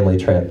this family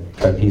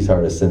trapeze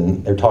artist,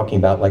 and they're talking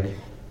about, like,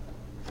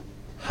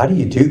 how do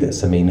you do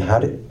this? I mean, how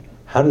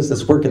does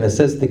this work? And it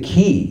says the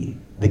key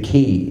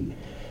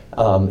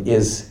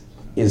is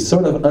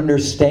sort of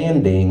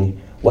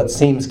understanding what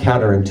seems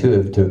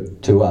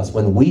counterintuitive to us.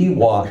 When we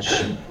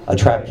watch a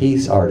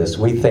trapeze artist,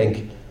 we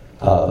think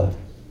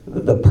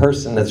the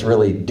person that's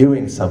really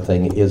doing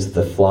something is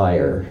the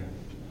flyer,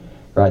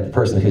 right? The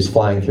person who's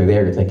flying through the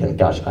air. You're thinking,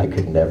 "Gosh, I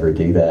could never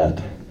do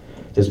that."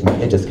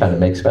 It just kind of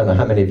makes. I don't know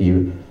how many of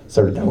you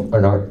sort of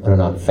are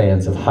not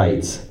fans of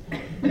heights.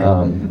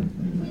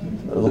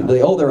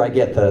 The older I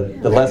get,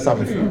 the less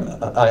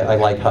I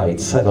like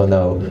heights. I don't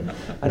know.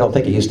 I don't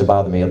think it used to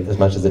bother me as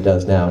much as it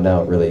does now.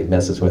 Now it really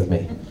messes with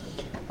me.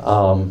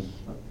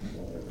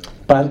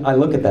 But I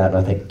look at that and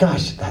I think,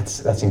 gosh,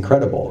 that's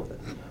incredible.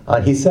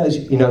 He says,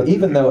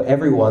 even though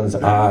everyone's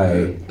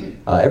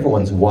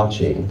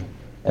watching,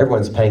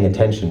 everyone's paying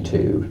attention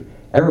to,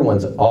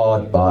 Everyone's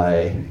awed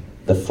by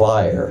the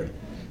flyer.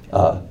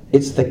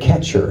 It's the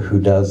catcher who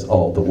does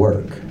all the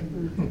work.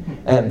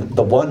 And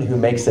the one who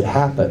makes it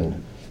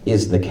happen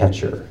is the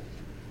catcher.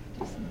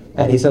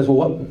 And he says,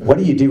 well, what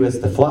do you do as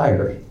the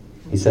flyer?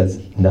 He says,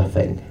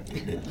 nothing.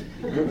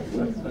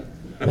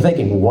 I'm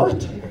thinking,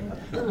 what?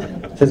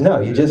 He says, no,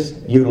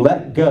 you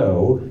let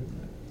go,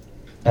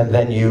 and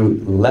then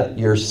you let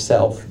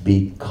yourself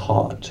be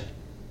caught.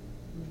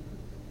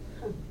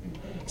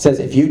 He says,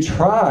 if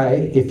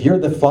you're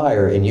the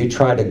flyer and you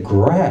try to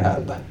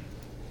grab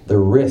the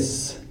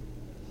wrists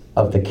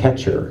of the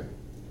catcher,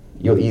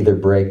 you'll either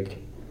break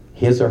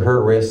his or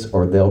her wrists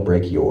or they'll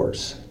break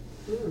yours.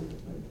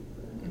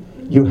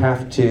 You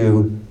have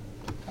to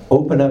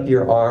open up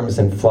your arms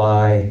and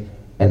fly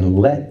and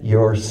let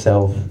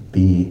yourself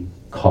be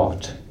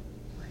caught.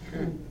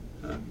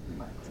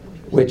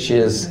 Which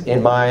is,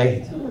 in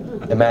my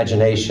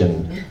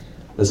imagination,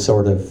 the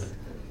sort of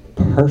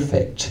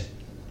perfect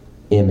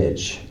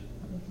image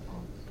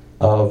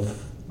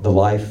of the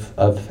life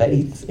of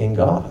faith in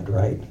God,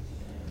 right?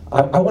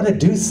 I want to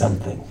do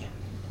something,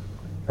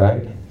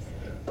 right?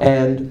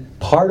 And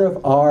part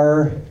of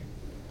our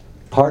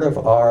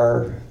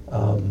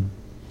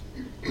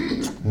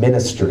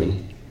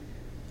ministry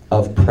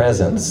of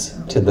presence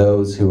to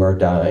those who are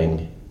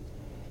dying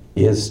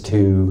is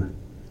to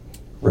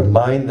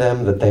remind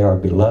them that they are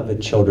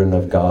beloved children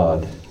of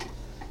God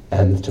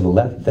and to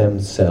let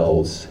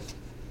themselves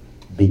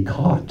be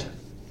caught,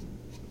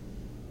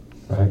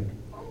 right?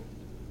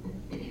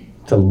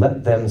 To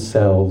let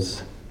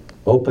themselves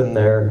open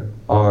their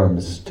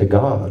arms to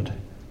God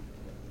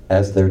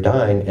as they're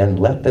dying and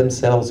let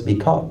themselves be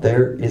caught.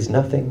 There is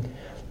nothing,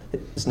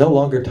 it's no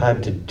longer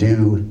time to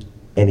do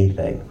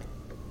anything.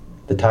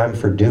 The time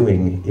for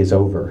doing is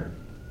over.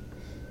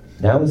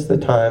 Now is the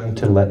time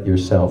to let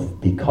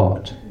yourself be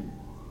caught.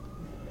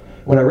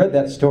 When I read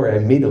that story, I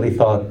immediately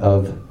thought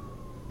of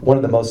one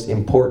of the most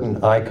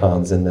important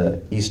icons in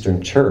the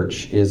Eastern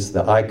Church is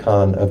the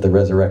icon of the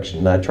resurrection.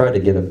 And I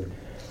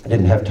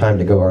didn't have time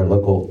to go to our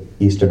local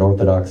Eastern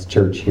Orthodox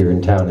church here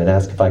in town and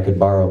ask if I could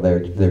borrow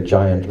their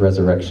giant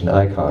resurrection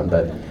icon,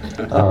 but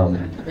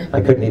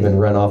I couldn't even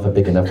run off a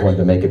big enough one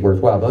to make it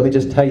worthwhile. But let me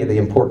just tell you the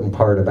important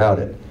part about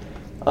it.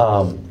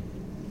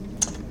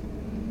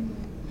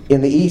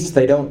 In the East,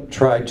 they don't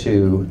try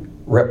to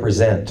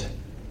represent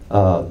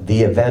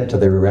the event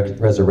of the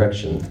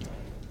resurrection.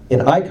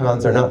 And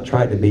icons are not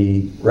trying to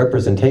be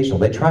representational.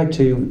 They try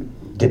to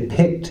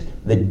depict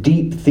the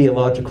deep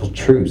theological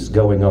truths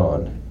going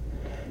on.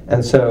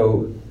 And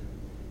so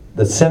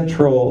the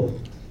central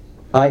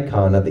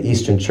icon of the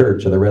Eastern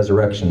Church of the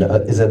resurrection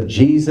is of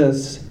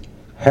Jesus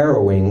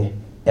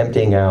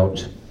emptying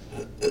out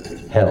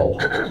hell.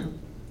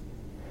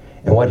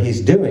 And what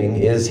he's doing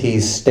is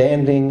he's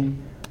standing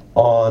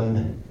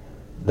on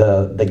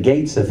the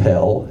gates of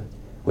hell,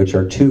 which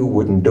are two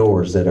wooden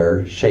doors that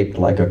are shaped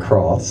like a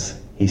cross.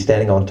 He's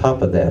standing on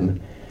top of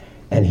them,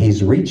 and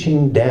he's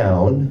reaching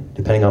down,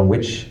 depending on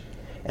which,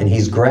 and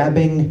he's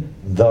grabbing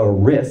the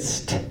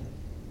wrist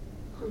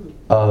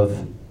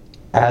of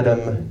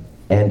Adam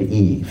and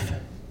Eve.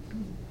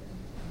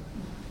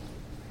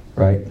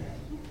 Right?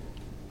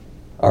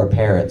 Our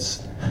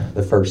parents,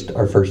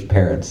 our first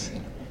parents.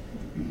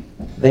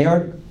 They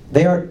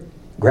aren't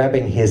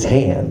grabbing his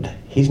hand.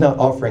 He's not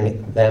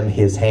offering them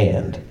his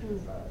hand.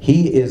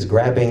 He is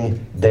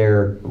grabbing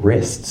their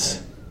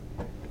wrists.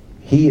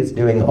 He is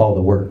doing all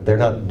the work. They're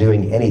not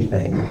doing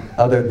anything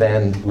other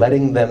than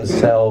letting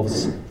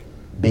themselves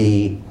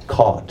be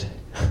caught,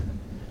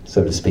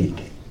 so to speak.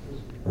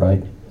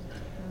 Right?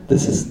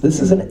 This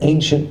is an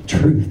ancient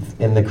truth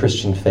in the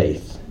Christian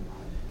faith.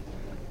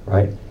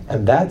 Right?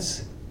 And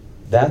that's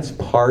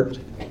part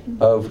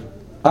of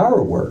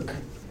our work.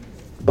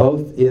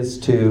 Both is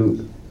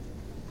to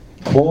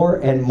more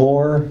and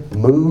more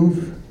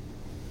move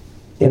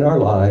in our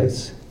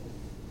lives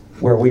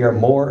where we are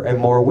more and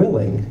more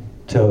willing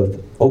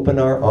to open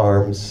our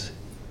arms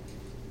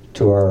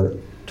to our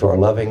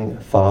loving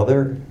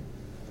Father,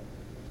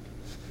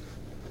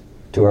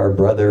 to our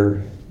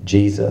brother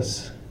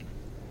Jesus,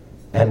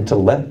 and to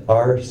let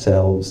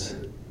ourselves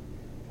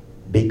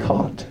be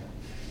caught.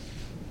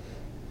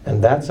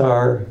 And that's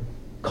our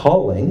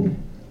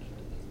calling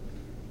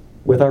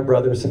with our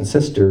brothers and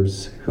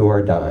sisters who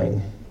are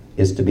dying,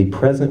 is to be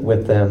present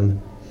with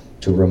them,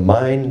 to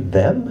remind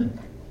them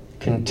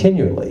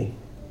continually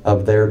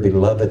of their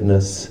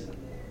belovedness,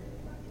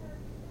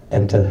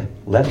 and to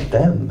let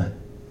them,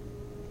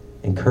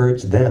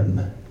 encourage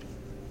them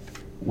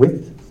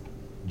with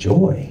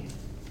joy,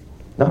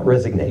 not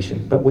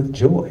resignation, but with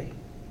joy,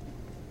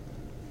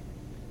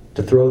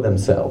 to throw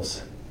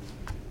themselves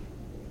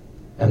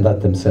and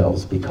let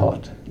themselves be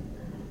caught.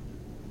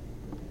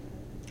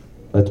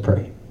 Let's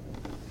pray.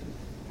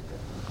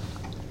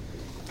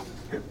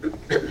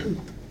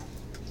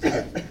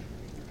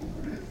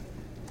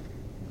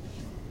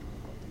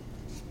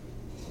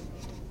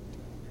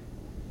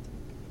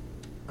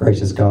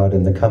 Gracious God,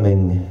 in the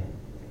coming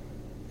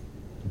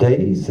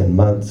days and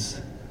months,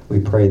 we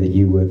pray that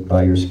you would,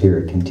 by your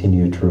Spirit,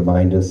 continue to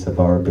remind us of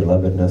our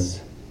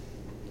belovedness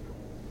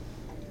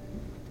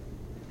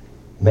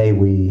May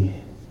we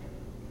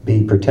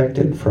be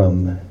protected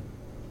from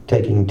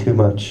taking too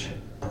much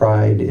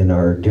pride in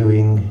our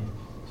doing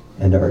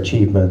and our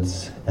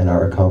achievements and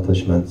our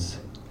accomplishments.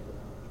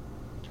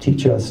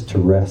 Teach us to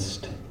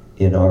rest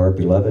in our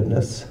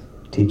belovedness.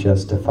 Teach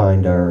us to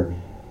find our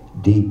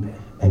deep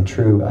and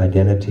true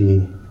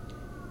identity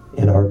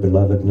in our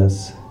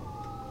belovedness.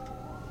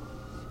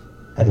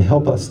 And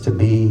help us to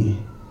be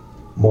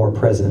more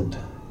present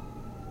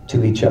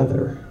to each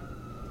other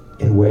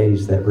in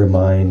ways that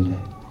remind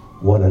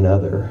one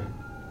another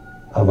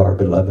of our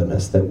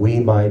belovedness, that we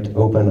might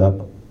open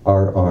up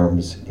our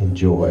arms in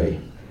joy,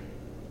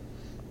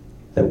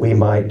 that we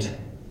might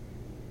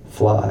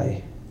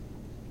fly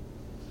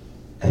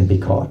and be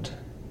caught.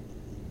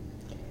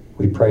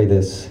 We pray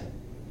this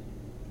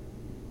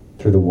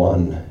through the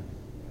one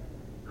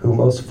who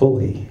most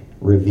fully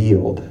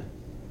revealed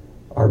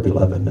our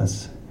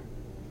belovedness,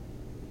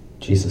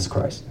 Jesus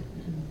Christ.